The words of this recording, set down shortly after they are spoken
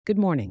Good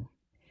morning.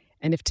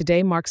 And if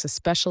today marks a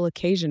special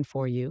occasion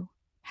for you,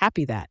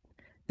 happy that.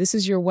 This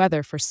is your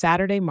weather for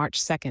Saturday,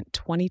 March 2nd,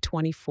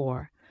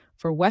 2024,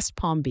 for West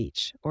Palm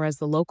Beach, or as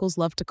the locals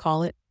love to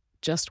call it,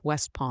 just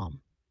West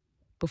Palm.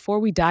 Before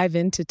we dive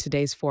into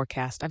today's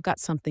forecast, I've got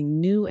something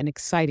new and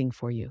exciting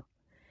for you.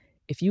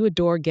 If you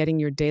adore getting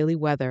your daily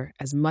weather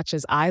as much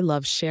as I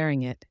love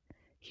sharing it,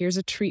 here's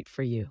a treat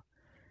for you.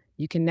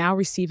 You can now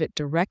receive it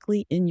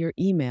directly in your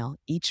email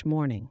each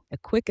morning. A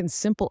quick and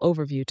simple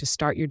overview to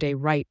start your day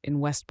right in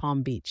West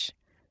Palm Beach.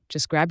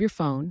 Just grab your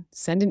phone,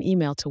 send an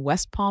email to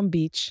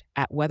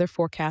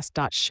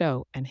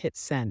westpalmbeach@weatherforecast.show and hit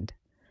send.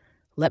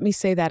 Let me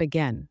say that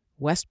again,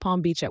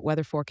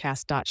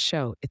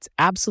 westpalmbeach@weatherforecast.show. It's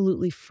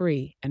absolutely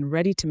free and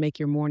ready to make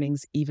your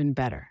mornings even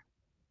better.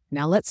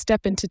 Now let's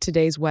step into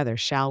today's weather,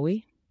 shall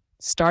we?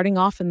 Starting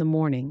off in the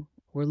morning,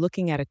 we're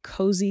looking at a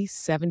cozy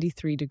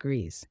 73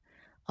 degrees.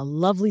 A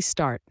lovely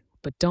start,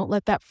 but don't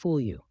let that fool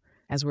you,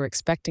 as we're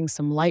expecting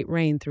some light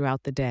rain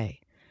throughout the day.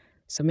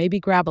 So maybe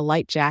grab a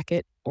light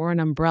jacket or an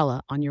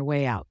umbrella on your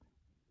way out.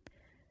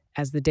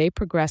 As the day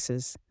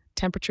progresses,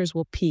 temperatures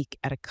will peak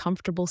at a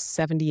comfortable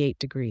 78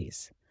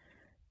 degrees.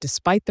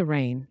 Despite the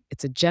rain,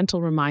 it's a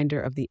gentle reminder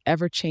of the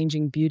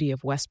ever-changing beauty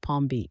of West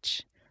Palm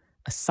Beach,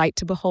 a sight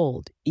to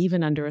behold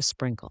even under a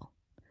sprinkle.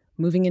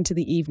 Moving into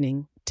the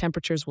evening,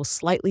 temperatures will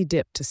slightly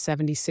dip to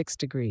 76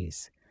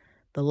 degrees.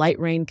 The light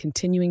rain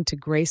continuing to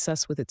grace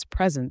us with its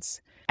presence,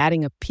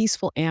 adding a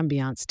peaceful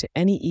ambiance to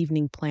any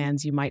evening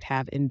plans you might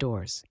have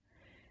indoors.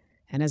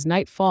 And as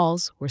night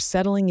falls, we're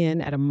settling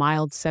in at a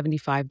mild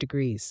 75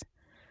 degrees.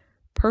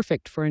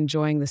 Perfect for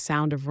enjoying the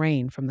sound of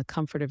rain from the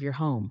comfort of your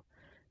home,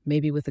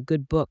 maybe with a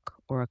good book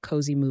or a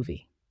cozy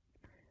movie.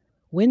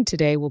 Wind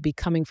today will be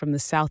coming from the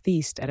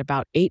southeast at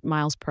about 8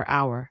 miles per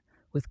hour,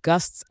 with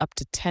gusts up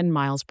to 10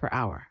 miles per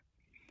hour.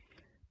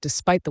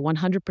 Despite the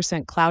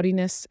 100%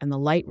 cloudiness and the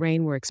light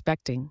rain we're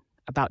expecting,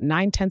 about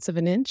 9/10 of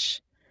an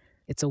inch,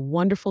 it's a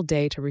wonderful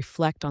day to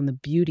reflect on the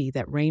beauty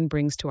that rain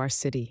brings to our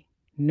city,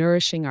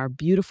 nourishing our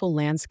beautiful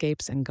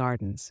landscapes and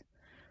gardens.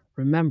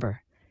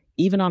 Remember,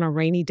 even on a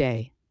rainy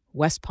day,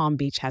 West Palm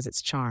Beach has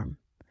its charm.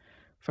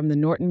 From the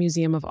Norton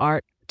Museum of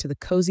Art to the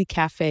cozy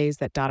cafes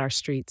that dot our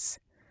streets,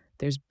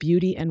 there's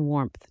beauty and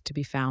warmth to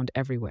be found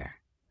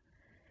everywhere.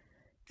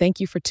 Thank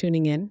you for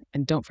tuning in,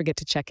 and don't forget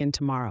to check in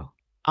tomorrow.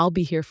 I'll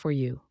be here for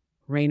you,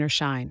 rain or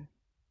shine.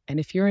 And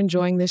if you're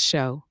enjoying this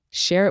show,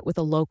 share it with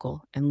a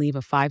local and leave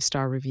a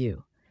 5-star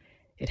review.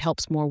 It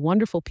helps more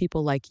wonderful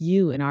people like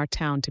you in our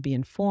town to be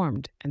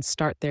informed and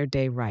start their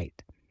day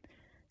right.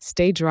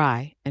 Stay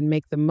dry and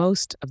make the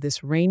most of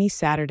this rainy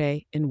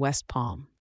Saturday in West Palm.